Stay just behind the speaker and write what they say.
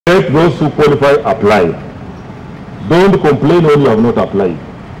Let those who qualify apply. Don't complain when you have not applied.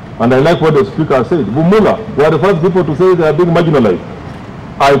 And I like what the speaker said. Bumula, we are the first people to say they are being marginalized.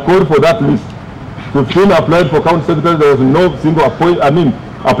 I called for that list. 15 applied for county secretary. There was no single applicant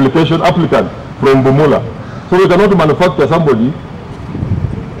from Bumula. So we cannot manufacture somebody.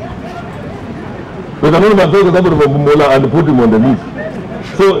 We cannot manufacture somebody from Bumula and put him on the list.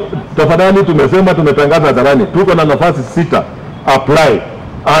 So tafadhali tumesema tumetangaza hadharani. Tuko na nafasi 6. Apply.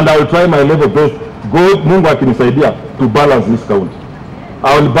 And I will try my level best. God, Mungu akinisaidia to balance this county.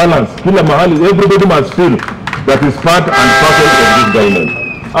 I will balance. Kila mahali, everybody must feel that is part and parcel of this government.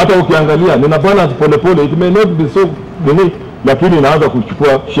 Hata ukiangalia, nina balance pole pole. It may not be so many, lakini inaanza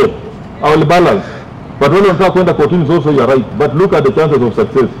kuchukua shape. I will balance. But when you start kwenda Kortini, also you are right. But look at the chances of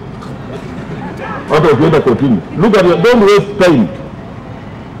success. Hata ukienda Kortini. Look at it. Don't waste time.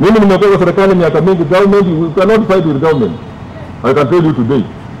 Mimi nimetoka serikali miaka mingi. Government, you cannot fight with government. I can tell you today.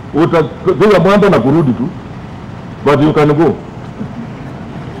 Utapiga mwanda na kurudi tu. But you can go.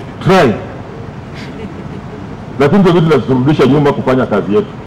 Try. Lakini ndio vitu tunaturudisha nyuma kufanya kazi yetu.